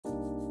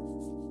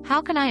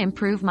How can I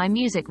improve my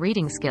music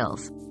reading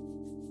skills?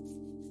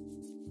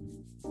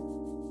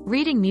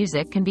 Reading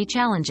music can be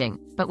challenging,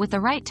 but with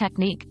the right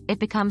technique, it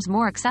becomes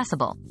more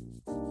accessible.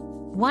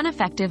 One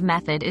effective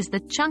method is the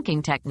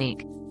chunking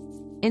technique.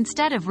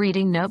 Instead of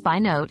reading note by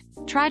note,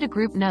 try to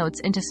group notes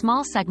into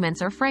small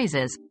segments or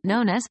phrases,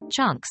 known as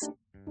chunks.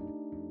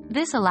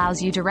 This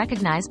allows you to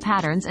recognize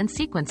patterns and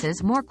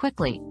sequences more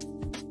quickly.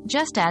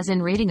 Just as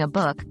in reading a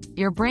book,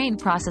 your brain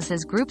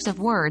processes groups of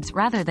words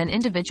rather than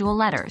individual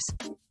letters.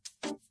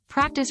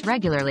 Practice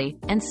regularly,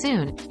 and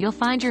soon, you'll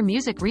find your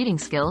music reading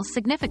skills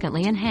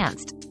significantly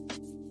enhanced.